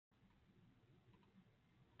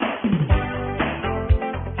So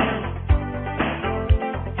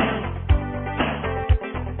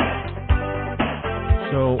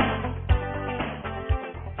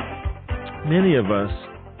many of us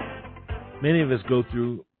go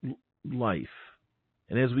through life,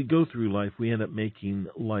 and as we go through life, we end up making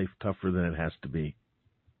life tougher than it has to be.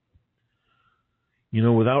 You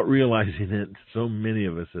know, without realizing it, so many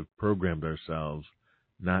of us have programmed ourselves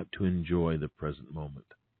not to enjoy the present moment,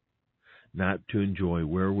 not to enjoy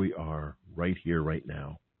where we are right here, right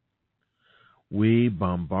now. We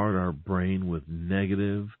bombard our brain with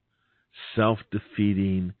negative,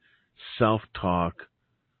 self-defeating, self-talk,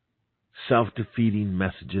 self-defeating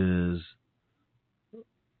messages.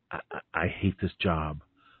 I hate this job.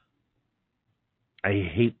 I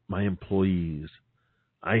hate my employees.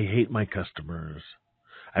 I hate my customers.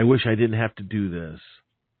 I wish I didn't have to do this.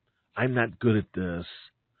 I'm not good at this.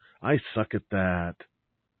 I suck at that.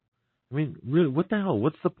 I mean, really, what the hell?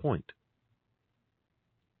 What's the point?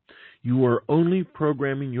 You are only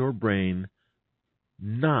programming your brain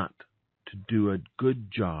not to do a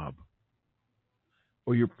good job,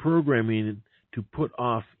 or you're programming it to put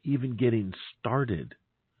off even getting started.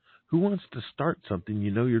 Who wants to start something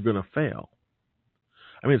you know you're going to fail?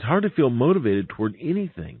 I mean, it's hard to feel motivated toward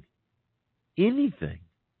anything,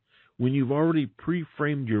 when you've already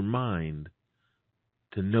pre-framed your mind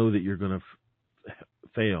to know that you're going to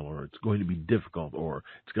fail, or it's going to be difficult, or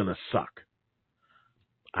it's going to suck.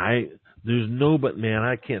 There's nobody, man,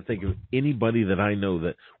 I can't think of anybody that I know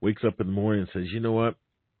that wakes up in the morning and says, you know what,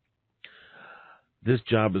 this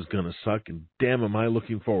job is going to suck, and damn, am I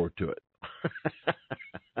looking forward to it.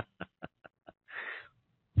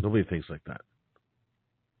 Nobody thinks like that.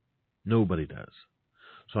 Nobody does.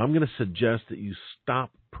 So I'm going to suggest that you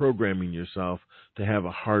stop programming yourself to have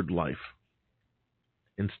a hard life.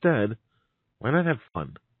 Instead, why not have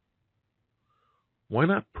fun? Why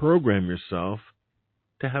not program yourself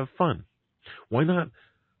to have fun? Why not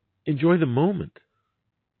enjoy the moment?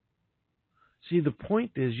 See, the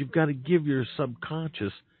point is you've got to give your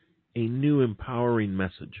subconscious a new empowering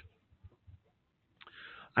message.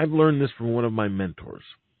 I've learned this from one of my mentors.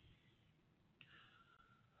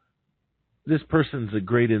 This person's a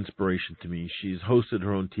great inspiration to me. She's hosted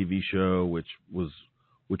her own TV show, which was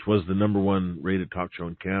the #1 rated talk show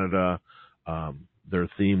in Canada. Their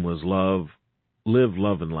theme was live,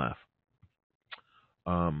 love, and laugh.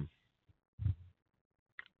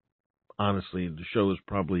 Honestly, the show is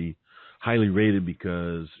probably highly rated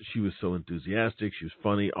because she was so enthusiastic. She was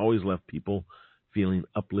funny, always left people feeling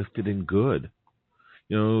uplifted and good.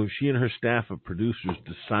 You know, she and her staff of producers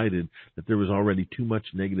decided that there was already too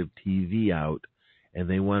much negative TV out, and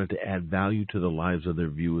they wanted to add value to the lives of their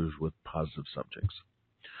viewers with positive subjects.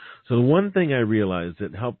 So the one thing I realized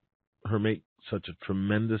that helped her make such a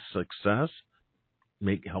tremendous success,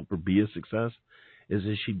 help her be a success, is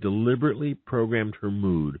that she deliberately programmed her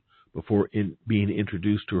mood before being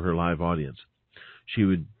introduced to her live audience. She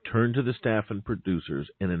would turn to the staff and producers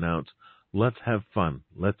and announce, "Let's have fun.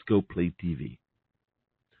 Let's go play TV."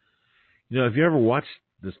 You know, if you ever watched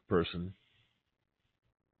this person,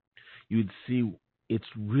 you'd see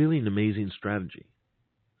it's really an amazing strategy.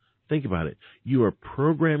 Think about it. You are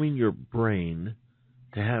programming your brain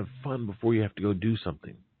to have fun before you have to go do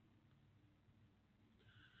something.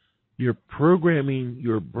 You're programming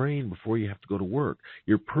your brain before you have to go to work.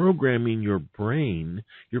 You're programming your brain.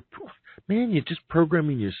 You're just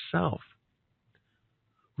programming yourself.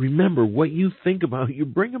 Remember, what you think about, you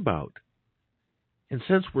bring about. And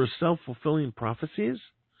since we're self-fulfilling prophecies,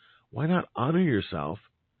 why not honor yourself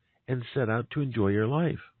and set out to enjoy your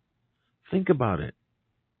life? Think about it.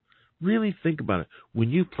 Really think about it. When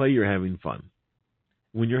you play, you're having fun.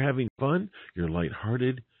 When you're having fun, you're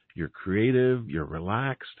lighthearted, you're creative, you're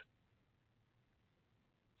relaxed.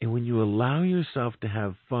 And when you allow yourself to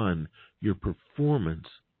have fun, your performance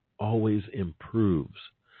always improves.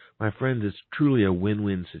 My friend, it's truly a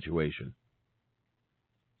win-win situation.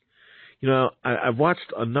 You know, I've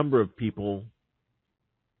watched a number of people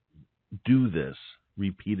do this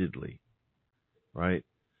repeatedly, right?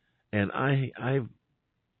 And I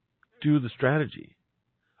do the strategy.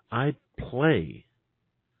 I play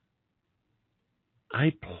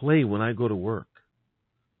when I go to work.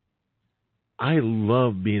 I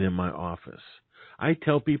love being in my office. I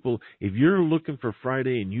tell people, if you're looking for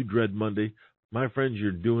Friday and you dread Monday, my friends,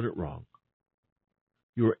 you're doing it wrong.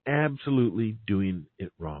 You're absolutely doing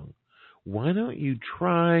it wrong. Why don't you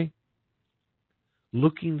try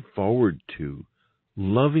looking forward to,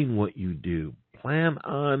 loving what you do? Plan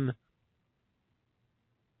on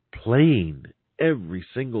playing every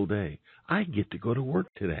single day. I get to go to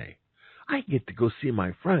work today. I get to go see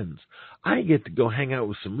my friends. I get to go hang out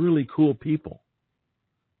with some really cool people,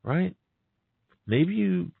 right? Maybe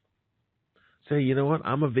you say, you know what,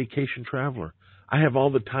 I'm a vacation traveler. I have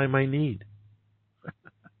all the time I need.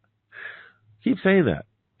 Keep saying that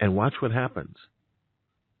and watch what happens.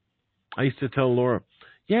 I used to tell Laura,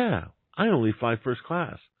 yeah, I only fly first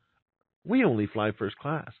class. We only fly first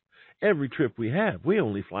class. Every trip we have, we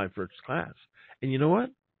only fly first class. And you know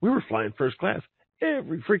what? We were flying first class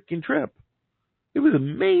every freaking trip. It was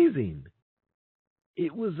amazing.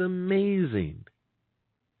 It was amazing.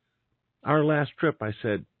 Our last trip, I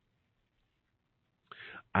said,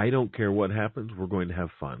 I don't care what happens. We're going to have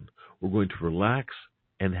fun. We're going to relax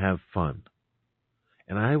and have fun.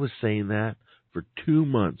 And I was saying that for 2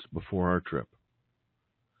 months before our trip.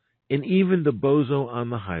 And even the bozo on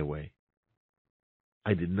the highway,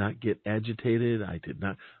 I did not get agitated.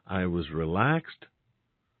 I was relaxed.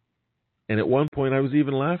 And at one point I was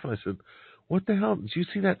even laughing. I said, what the hell? Did you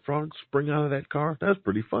see that frog spring out of that car? That was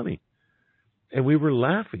pretty funny. And we were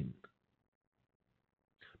laughing.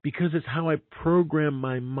 Because it's how I program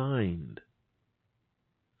my mind.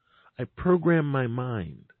 I program my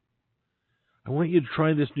mind. I want you to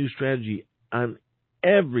try this new strategy on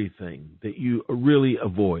everything that you really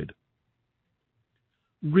avoid.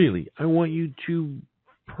 Really, I want you to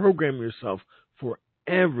program yourself for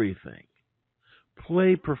everything.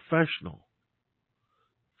 Play professional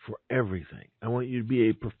for everything. I want you to be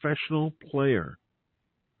a professional player.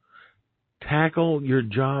 Tackle your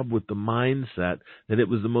job with the mindset that it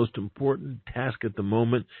was the most important task at the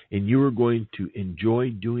moment and you were going to enjoy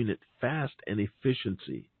doing it fast and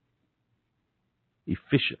efficiently.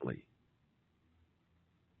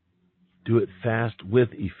 Do it fast with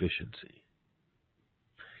efficiency.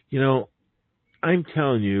 You know, I'm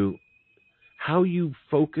telling you, how you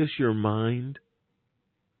focus your mind,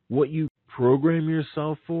 what you program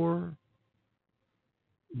yourself for,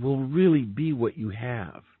 will really be what you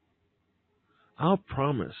have. I'll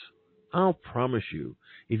promise you,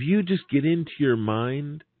 if you just get into your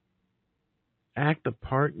mind, act a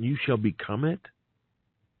part, and you shall become it,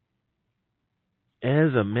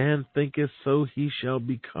 as a man thinketh, so he shall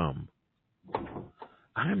become.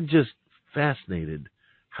 I'm just fascinated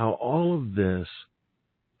how all of this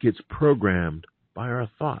gets programmed by our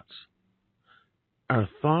thoughts. Our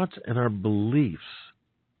thoughts and our beliefs.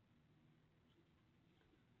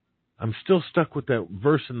 I'm still stuck with that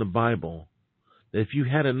verse in the Bible that if you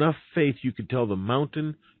had enough faith, you could tell the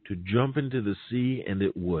mountain to jump into the sea and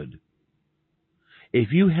it would.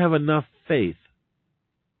 If you have enough faith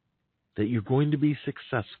that you're going to be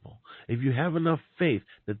successful, if you have enough faith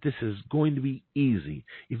that this is going to be easy,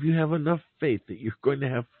 if you have enough faith that you're going to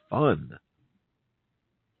have fun,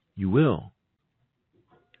 you will.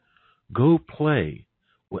 Go play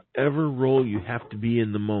whatever role you have to be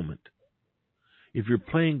in the moment. If you're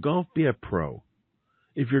playing golf, be a pro.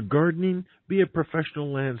 If you're gardening, be a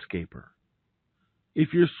professional landscaper. If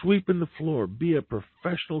you're sweeping the floor, be a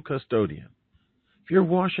professional custodian. If you're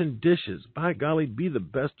washing dishes, by golly, be the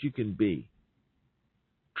best you can be.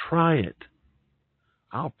 Try it.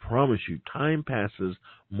 I'll promise you, time passes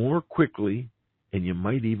more quickly and you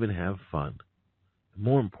might even have fun.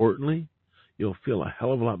 More importantly, you'll feel a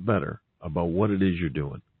hell of a lot better about what it is you're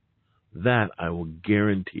doing. That I will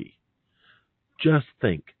guarantee. Just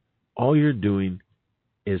think, all you're doing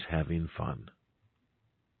is having fun.